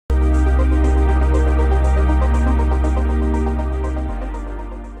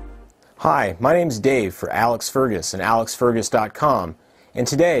Hi, my name's Dave for Alex Fergus and alexfergus.com, and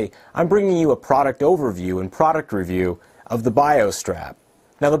today I'm bringing you a product overview and product review of the Biostrap.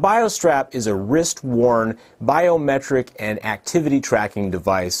 Now, the Biostrap is a wrist-worn biometric and activity tracking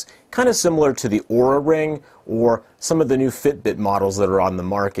device, kind of similar to the Oura Ring or some of the new Fitbit models that are on the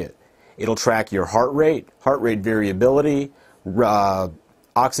market. It'll track your heart rate variability,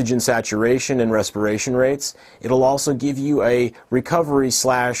 oxygen saturation and respiration rates. It'll also give you a recovery /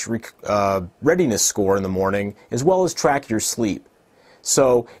 readiness score in the morning, as well as track your sleep.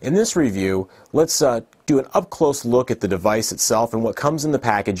 So in this review, let's do an up-close look at the device itself and what comes in the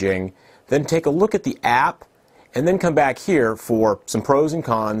packaging, then take a look at the app, and then come back here for some pros and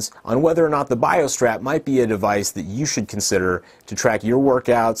cons on whether or not the Biostrap might be a device that you should consider to track your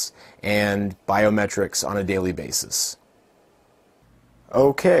workouts and biometrics on a daily basis.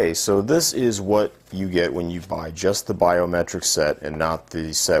 Okay, so this is what you get when you buy just the biometric set and not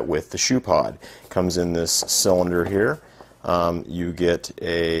the set with the shoe pod. It comes in this cylinder here. You get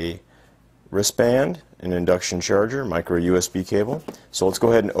a wristband, an induction charger, micro USB cable. So let's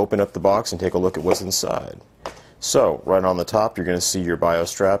go ahead and open up the box and take a look at what's inside. So right on the top you're going to see your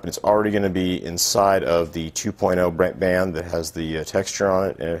Biostrap, and it's already going to be inside of the 2.0 band that has the texture on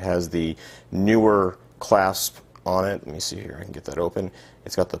it, and it has the newer clasp on it. Let me see here, I can get that open.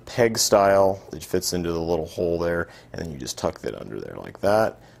 It's got the peg style that fits into the little hole there, and then you just tuck it under there like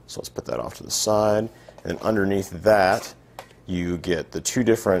that. So let's put that off to the side. And then underneath that you get the two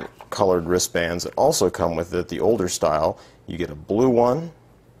different colored wristbands that also come with it. The older style, you get a blue one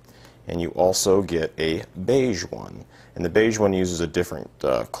and you also get a beige one. And the beige one uses a different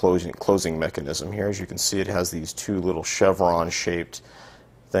closing mechanism here. As you can see, it has these two little chevron shaped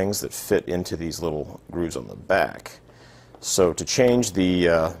things that fit into these little grooves on the back. So to change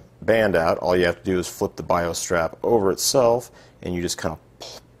the band out, all you have to do is flip the Biostrap over itself, and you just kind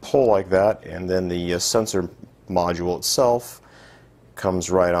of pull like that, and then the sensor module itself comes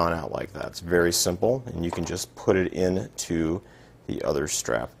right on out like that. It's very simple, and you can just put it into the other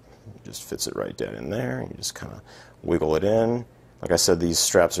strap. It just fits it right down in there, and you just kind of wiggle it in. Like I said, these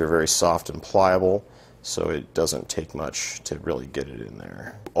straps are very soft and pliable, so it doesn't take much to really get it in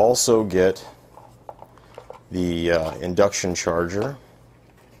there. Also get the induction charger.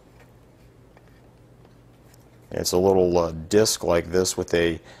 It's a little disc like this with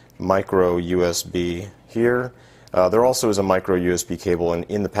a micro USB here. There also is a micro USB cable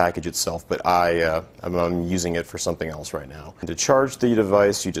in the package itself, but I'm using it for something else right now. And to charge the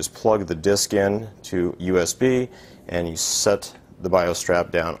device, you just plug the disc in to USB and you set the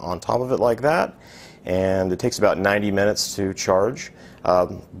Biostrap down on top of it like that, and it takes about 90 minutes to charge.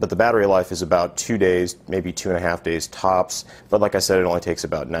 But the battery life is about 2 days, maybe 2.5 days tops. But like I said, it only takes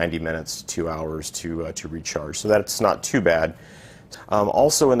about 90 minutes to 2 hours to recharge, so that's not too bad.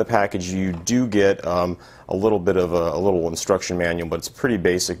 Also in the package you do get a little bit of a little instruction manual, but it's pretty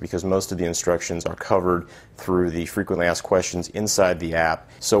basic because most of the instructions are covered through the frequently asked questions inside the app.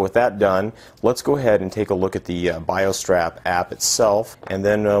 So with that done, let's go ahead and take a look at the Biostrap app itself, and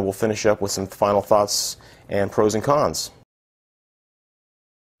then we'll finish up with some final thoughts and pros and cons.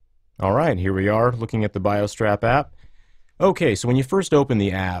 Alright, here we are looking at the Biostrap app. Okay, so when you first open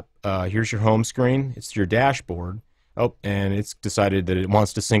the app, here's your home screen. It's your dashboard. Oh, and it's decided that it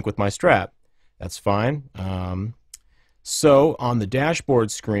wants to sync with my strap. That's fine. So on the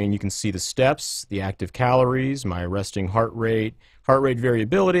dashboard screen, you can see the steps, the active calories, my resting heart rate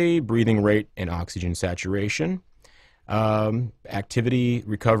variability, breathing rate, and oxygen saturation. Activity,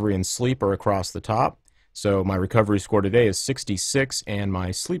 recovery, and sleep are across the top. So my recovery score today is 66, and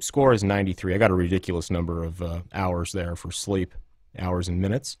my sleep score is 93. I got a ridiculous number of hours there for sleep. Hours and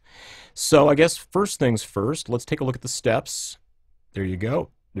minutes. So I guess first things first, let's take a look at the steps. There you go.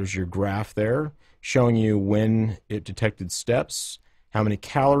 There's your graph there showing you when it detected steps, how many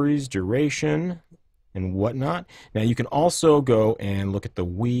calories, duration, and whatnot. Now you can also go and look at the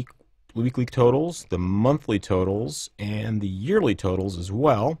weekly totals, the monthly totals, and the yearly totals as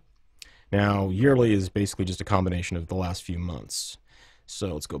well. Now yearly is basically just a combination of the last few months. So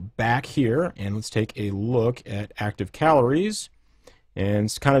let's go back here and let's take a look at active calories. And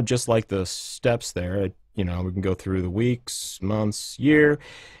it's kind of just like the steps there. You know, we can go through the weeks, months, year.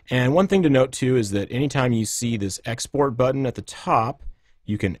 And one thing to note too is that anytime you see this export button at the top,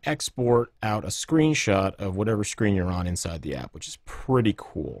 you can export out a screenshot of whatever screen you're on inside the app, which is pretty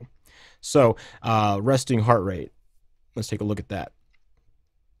cool. So resting heart rate. Let's take a look at that.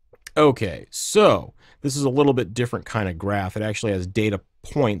 Okay, so this is a little bit different kind of graph. It actually has data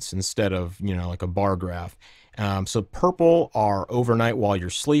points instead of, you know, like a bar graph. So purple are overnight while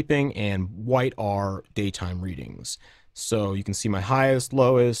you're sleeping, and white are daytime readings. So you can see my highest,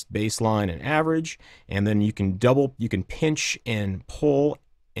 lowest, baseline, and average, and then you can pinch and pull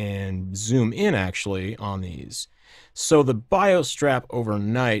and zoom in actually on these. So the Biostrap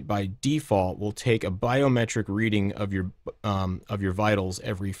overnight by default will take a biometric reading of your vitals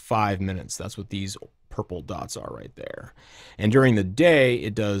every 5 minutes. That's what these purple dots are right there. And during the day,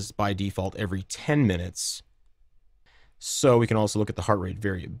 it does by default every 10 minutes. So we can also look at the heart rate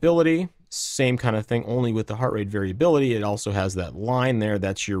variability. Same kind of thing, only with the heart rate variability, it also has that line there.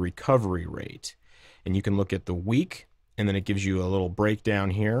 That's your recovery rate. And you can look at the week, and then it gives you a little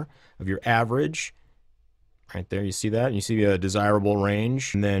breakdown here of your average. Right there, you see that? And you see a desirable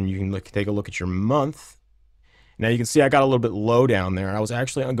range. And then you can take a look at your month. Now you can see I got a little bit low down there. I was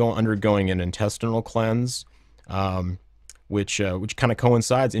actually undergoing an intestinal cleanse, which kind of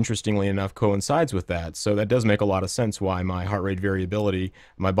coincides, interestingly enough, coincides with that. So that does make a lot of sense why my heart rate variability,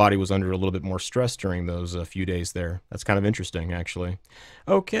 my body was under a little bit more stress during those few days there. That's kind of interesting, actually.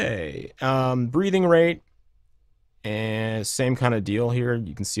 Okay, breathing rate, and same kind of deal here.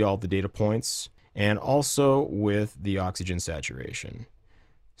 You can see all the data points, and also with the oxygen saturation.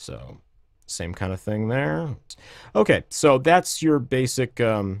 So same kind of thing there. Okay, so that's your basic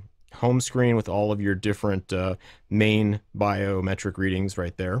home screen with all of your different main biometric readings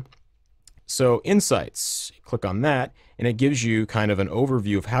right there. So insights, click on that, and it gives you kind of an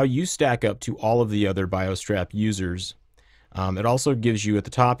overview of how you stack up to all of the other Biostrap users. It also gives you at the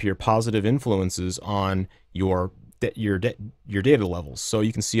top here positive influences on your data levels. So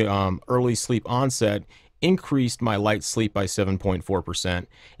you can see early sleep onset increased my light sleep by 7.4%,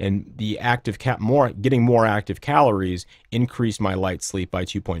 and the getting more active calories increased my light sleep by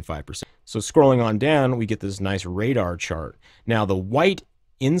 2.5%. So scrolling on down, we get this nice radar chart. Now the white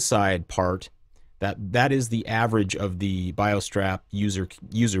inside part, that is the average of the Biostrap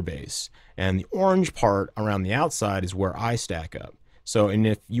user base, and the orange part around the outside is where I stack up. So, and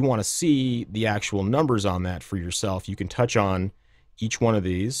if you want to see the actual numbers on that for yourself, you can touch on each one of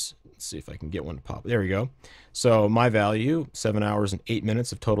these. Let's see if I can get one to pop. There we go. So my value, 7 hours and 8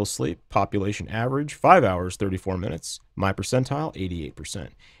 minutes of total sleep. Population average, 5 hours, 34 minutes. My percentile, 88%.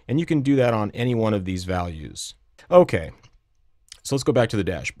 And you can do that on any one of these values. Okay, so let's go back to the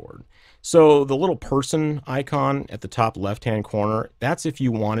dashboard. So the little person icon at the top left-hand corner, that's if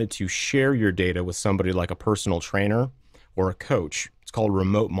you wanted to share your data with somebody like a personal trainer or a coach. It's called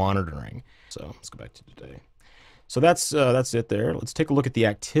remote monitoring. So let's go back to today. So that's it there. Let's take a look at the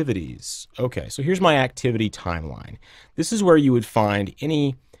activities. Okay, so here's my activity timeline. This is where you would find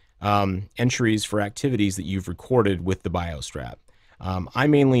any entries for activities that you've recorded with the Biostrap. I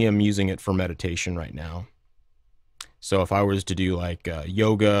mainly am using it for meditation right now. So if I was to do like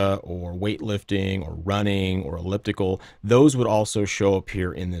yoga or weightlifting or running or elliptical, those would also show up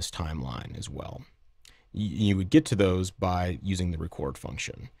here in this timeline as well. You would get to those by using the record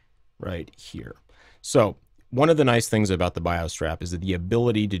function right here. So one of the nice things about the Biostrap is the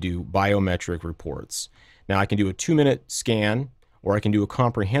ability to do biometric reports. Now I can do a 2-minute scan, or I can do a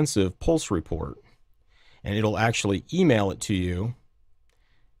comprehensive pulse report, and it'll actually email it to you,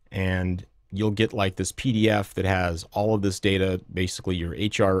 and you'll get like this PDF that has all of this data, basically your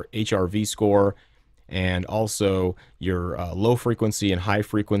HRV score, and also your low frequency and high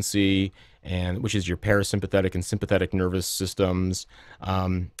frequency, and which is your parasympathetic and sympathetic nervous systems.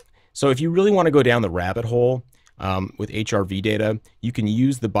 So if you really want to go down the rabbit hole with HRV data, you can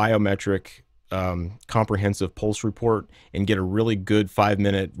use the biometric comprehensive pulse report and get a really good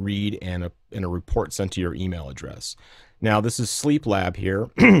 5-minute read and a report sent to your email address. Now this is Sleep Lab here,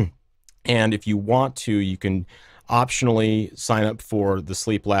 and if you want to, you can optionally sign up for the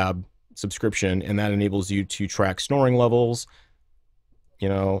Sleep Lab subscription, and that enables you to track snoring levels,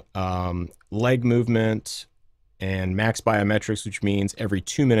 leg movement, and max biometrics, which means every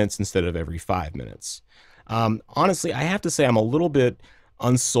 2 minutes instead of every 5 minutes. Honestly, I have to say I'm a little bit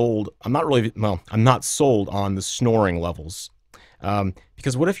unsold. I'm not sold on the snoring levels.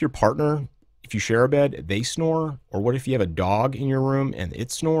 Because what if your partner, if you share a bed, they snore? Or what if you have a dog in your room and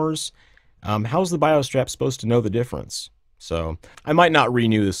it snores? How's the Biostrap supposed to know the difference? So I might not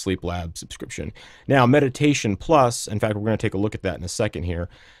renew the Sleep Lab subscription. Now, Meditation Plus, in fact, we're going to take a look at that in a second here.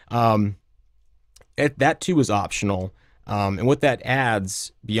 That too is optional. And what that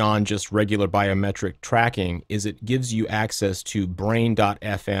adds beyond just regular biometric tracking is it gives you access to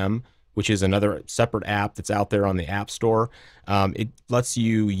brain.fm, which is another separate app that's out there on the App Store. It lets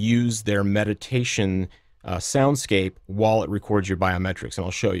you use their meditation soundscape while it records your biometrics, and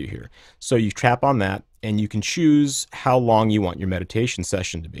I'll show you here. So you tap on that, and you can choose how long you want your meditation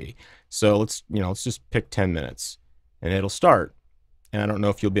session to be. So let's just pick 10 minutes, and it'll start. And I don't know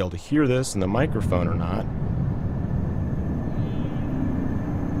if you'll be able to hear this in the microphone or not.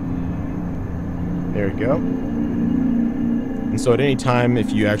 There you go. And so at any time,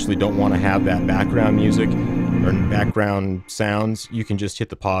 if you actually don't want to have that background music or background sounds, you can just hit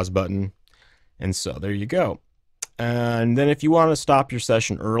the pause button. And so there you go. And then if you want to stop your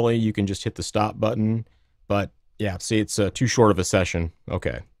session early, you can just hit the stop button. But yeah, see, it's too short of a session.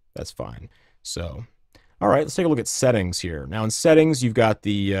 Okay, that's fine. So, all right, let's take a look at settings here. Now in settings, you've got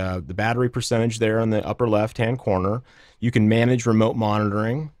the battery percentage there in the upper left-hand corner. You can manage remote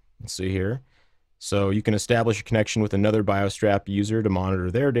monitoring. Let's see here. So you can establish a connection with another Biostrap user to monitor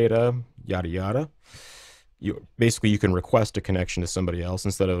their data, yada yada. Basically, you can request a connection to somebody else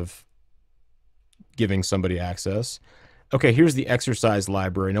instead of giving somebody access. Okay, here's the exercise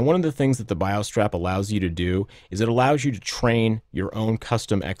library. Now, one of the things that the Biostrap allows you to do is it allows you to train your own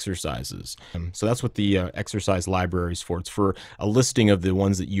custom exercises. So that's what the exercise library is for. It's for a listing of the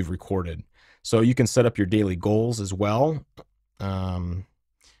ones that you've recorded. So you can set up your daily goals as well. Mine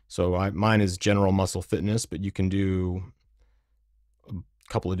is general muscle fitness, but you can do a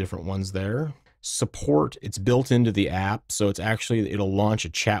couple of different ones there. Support, it's built into the app, so it'll launch a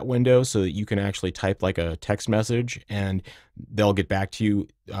chat window so that you can actually type like a text message and they'll get back to you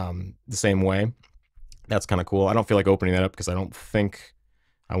the same way. That's kind of cool. I don't feel like opening that up because I don't think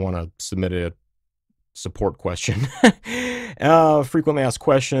I want to submit a support question. Frequently asked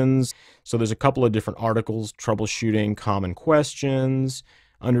questions. So there's a couple of different articles: troubleshooting common questions,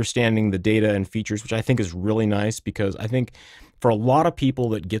 understanding the data and features, which I think is really nice because I think for a lot of people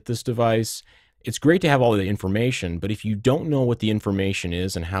that get this device, it's great to have all of the information, but if you don't know what the information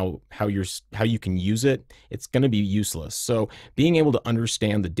is and how you can use it, it's going to be useless. So being able to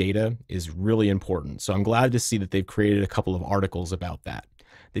understand the data is really important. So I'm glad to see that they've created a couple of articles about that.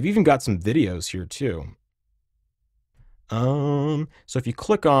 They've even got some videos here too. So if you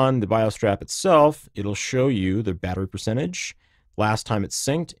click on the Biostrap itself, it'll show you the battery percentage, last time it's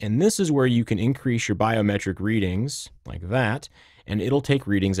synced, and this is where you can increase your biometric readings like that, and it'll take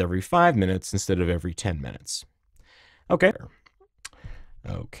readings every 5 minutes instead of every 10 minutes. Okay.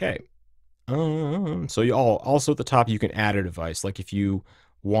 So also at the top you can add a device, like if you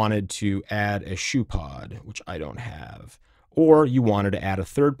wanted to add a shoe pod, which I don't have, or you wanted to add a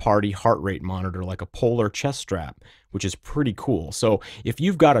third-party heart rate monitor like a Polar chest strap, which is pretty cool. So if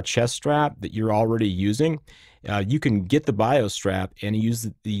you've got a chest strap that you're already using, you can get the Biostrap and use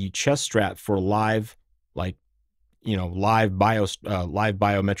the chest strap for live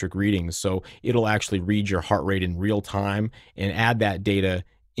biometric readings. So it'll actually read your heart rate in real time and add that data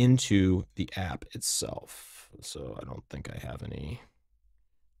into the app itself. So I don't think I have any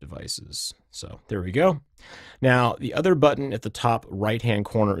devices. So there we go. Now the other button at the top right-hand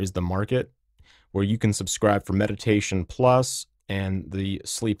corner is the market, where you can subscribe for Meditation Plus and the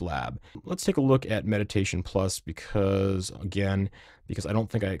Sleep Lab. Let's take a look at Meditation Plus because I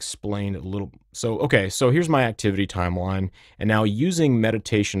don't think I explained a little. So here's my activity timeline, and now using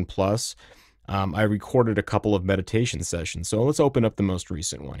Meditation Plus, I recorded a couple of meditation sessions. So let's open up the most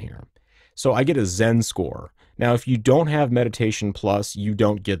recent one here. So I get a Zen score. Now, if you don't have Meditation Plus, you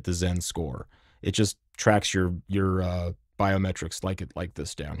don't get the Zen score. It just tracks your biometrics like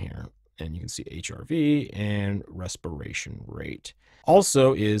this down here. And you can see HRV and respiration rate.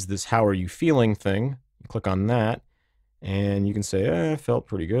 Also is this how are you feeling thing. You click on that and you can say, I felt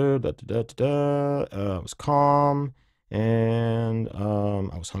pretty good, I was calm, and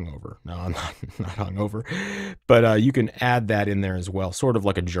I was hungover. No, I'm not hungover, but you can add that in there as well, sort of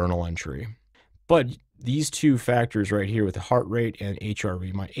like a journal entry. But these two factors right here with the heart rate and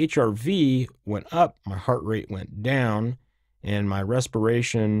HRV, my HRV went up, my heart rate went down, and my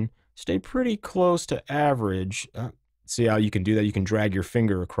respiration stayed pretty close to average. See how you can do that? You can drag your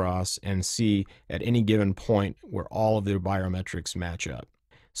finger across and see at any given point where all of their biometrics match up.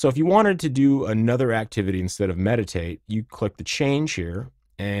 So if you wanted to do another activity instead of meditate, you click the change here,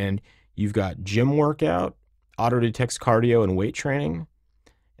 and you've got gym workout, auto detects cardio and weight training,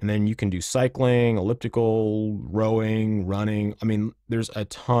 and then you can do cycling, elliptical, rowing, running. I mean, there's a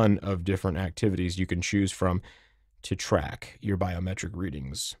ton of different activities you can choose from to track your biometric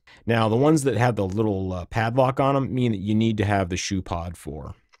readings. Now, the ones that have the little padlock on them mean that you need to have the shoe pod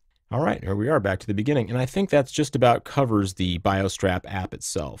for. All right, here we are back to the beginning. And I think that's just about covers the Biostrap app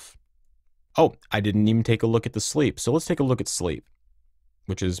itself. Oh, I didn't even take a look at the sleep. So let's take a look at sleep,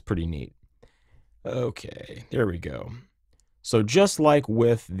 which is pretty neat. Okay, there we go. So just like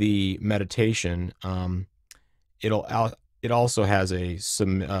with the meditation, it also has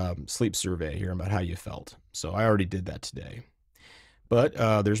some sleep survey here about how you felt. So I already did that today. But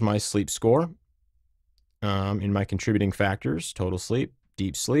there's my sleep score in my contributing factors: total sleep,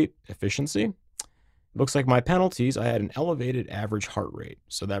 deep sleep, efficiency. Looks like my penalties, I had an elevated average heart rate.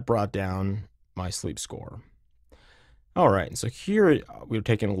 So that brought down my sleep score. All right, so here we're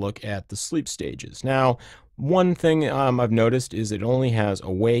taking a look at the sleep stages. Now, one thing I've noticed is it only has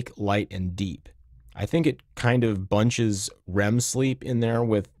awake, light, and deep. I think it kind of bunches REM sleep in there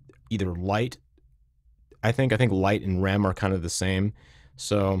with either light. I think light and REM are kind of the same.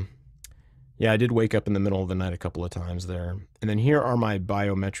 So, yeah, I did wake up in the middle of the night a couple of times there. And then here are my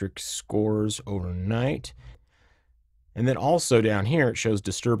biometric scores overnight. And then also down here it shows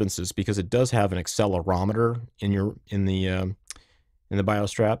disturbances because it does have an accelerometer in the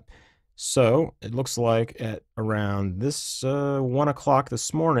Biostrap. So it looks like at around this 1 o'clock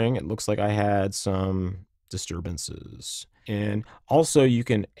this morning, it looks like I had some disturbances. And also you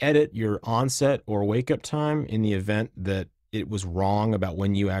can edit your onset or wake up time in the event that it was wrong about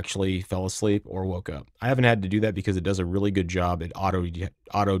when you actually fell asleep or woke up. I haven't had to do that because it does a really good job at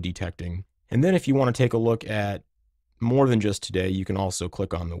auto detecting. And then if you want to take a look at more than just today, you can also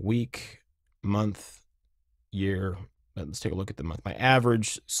click on the week, month, year. Let's take a look at the month. My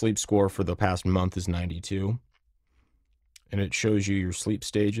average sleep score for the past month is 92. And it shows you your sleep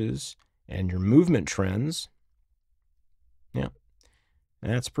stages and your movement trends. Yeah,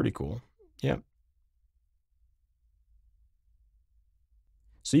 that's pretty cool. Yep.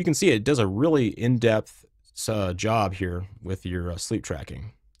 So you can see it does a really in-depth job here with your sleep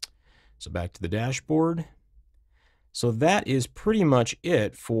tracking. So back to the dashboard. So that is pretty much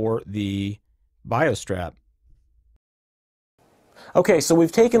it for the Biostrap. Okay, so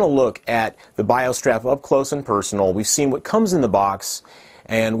we've taken a look at the Biostrap up close and personal. We've seen what comes in the box,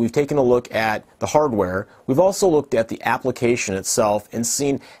 and we've taken a look at the hardware. We've also looked at the application itself and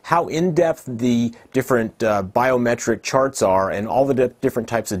seen how in-depth the different biometric charts are and all the different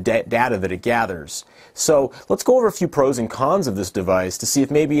types of data that it gathers. So let's go over a few pros and cons of this device to see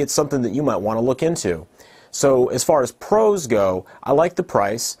if maybe it's something that you might want to look into. So as far as pros go, I like the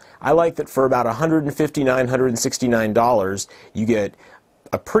price. I like that for about $159, $169, you get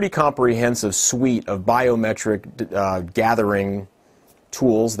a pretty comprehensive suite of biometric gathering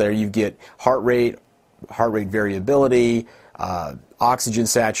tools. There you get heart rate variability, oxygen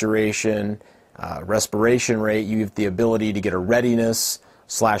saturation, respiration rate. You have the ability to get a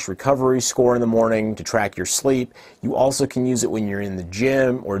readiness/recovery score in the morning to track your sleep. You also can use it when you're in the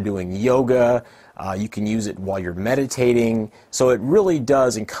gym or doing yoga. You can use it while you're meditating. So it really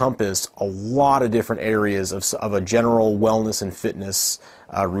does encompass a lot of different areas of a general wellness and fitness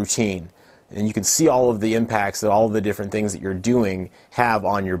routine. And you can see all of the impacts that all of the different things that you're doing have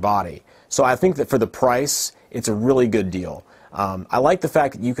on your body. So I think that for the price, it's a really good deal. I like the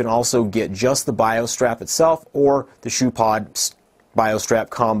fact that you can also get just the Biostrap itself or the ShoePod Biostrap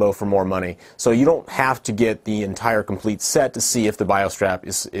combo for more money. So you don't have to get the entire complete set to see if the Biostrap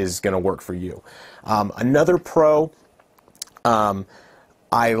is going to work for you. Another pro, I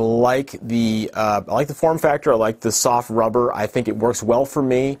like the form factor. I like the soft rubber. I think it works well for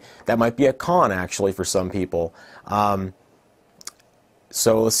me. That might be a con actually for some people.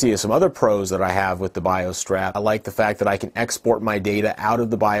 So let's see some other pros that I have with the Biostrap. I like the fact that I can export my data out of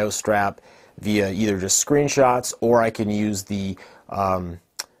the Biostrap via either just screenshots, or I can use the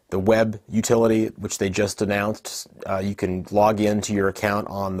web utility, which they just announced. You can log into your account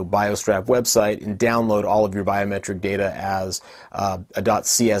on the Biostrap website and download all of your biometric data as a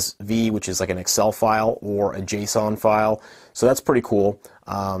 .csv, which is like an Excel file, or a JSON file. So that's pretty cool.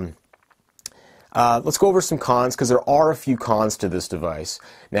 Let's go over some cons, because there are a few cons to this device.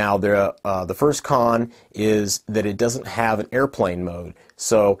 Now, the first con is that it doesn't have an airplane mode.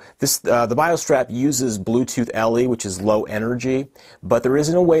 So the Biostrap uses Bluetooth LE, which is low energy, but there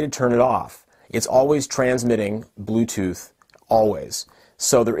isn't a way to turn it off. It's always transmitting Bluetooth, always.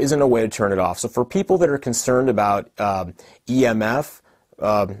 So there isn't a way to turn it off. So for people that are concerned about EMF,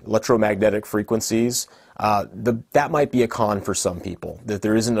 electromagnetic frequencies, that might be a con for some people, that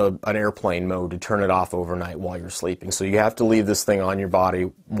there isn't an airplane mode to turn it off overnight while you're sleeping. So you have to leave this thing on your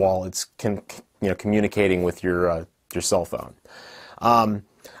body while it's communicating with your cell phone.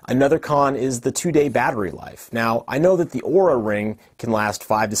 Another con is the 2-day battery life. Now, I know that the Oura Ring can last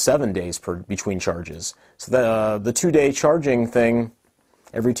 5 to 7 days between charges. So the 2-day charging thing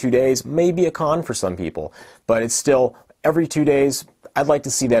every 2 days may be a con for some people, but it's still every 2 days. I'd like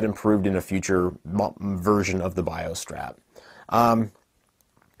to see that improved in a future version of the Biostrap.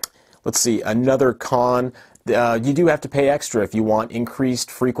 Let's see, another con, you do have to pay extra if you want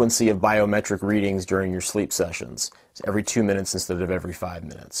increased frequency of biometric readings during your sleep sessions. It's every 2 minutes instead of every 5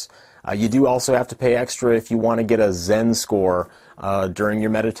 minutes. You do also have to pay extra if you want to get a Zen score during your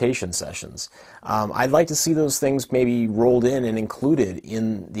meditation sessions. I'd like to see those things maybe rolled in and included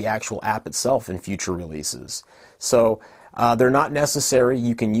in the actual app itself in future releases. So They're not necessary.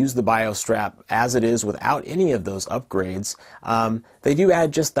 You can use the Biostrap as it is without any of those upgrades. They do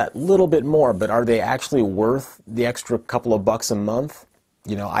add just that little bit more, but are they actually worth the extra couple of bucks a month?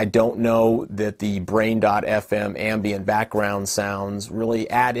 You know, I don't know that the Brain.fm ambient background sounds really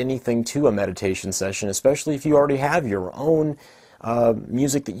add anything to a meditation session, especially if you already have your own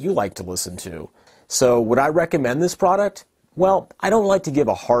music that you like to listen to. So would I recommend this product? Well, I don't like to give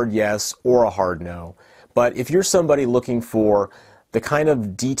a hard yes or a hard no, but if you're somebody looking for the kind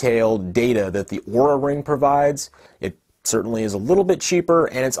of detailed data that the Oura Ring provides, it certainly is a little bit cheaper,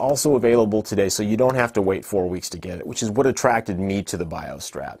 and it's also available today, so you don't have to wait 4 weeks to get it, which is what attracted me to the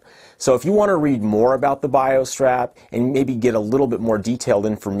Biostrap. So if you want to read more about the Biostrap and maybe get a little bit more detailed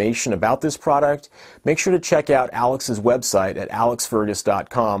information about this product, make sure to check out Alex's website at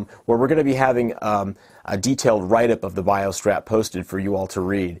alexfergus.com, where we're going to be having a detailed write-up of the Biostrap posted for you all to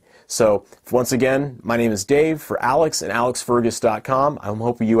read. So once again, my name is Dave for Alex and alexfergus.com. I'm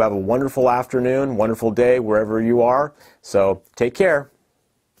hoping you have a wonderful afternoon, wonderful day wherever you are. So take care.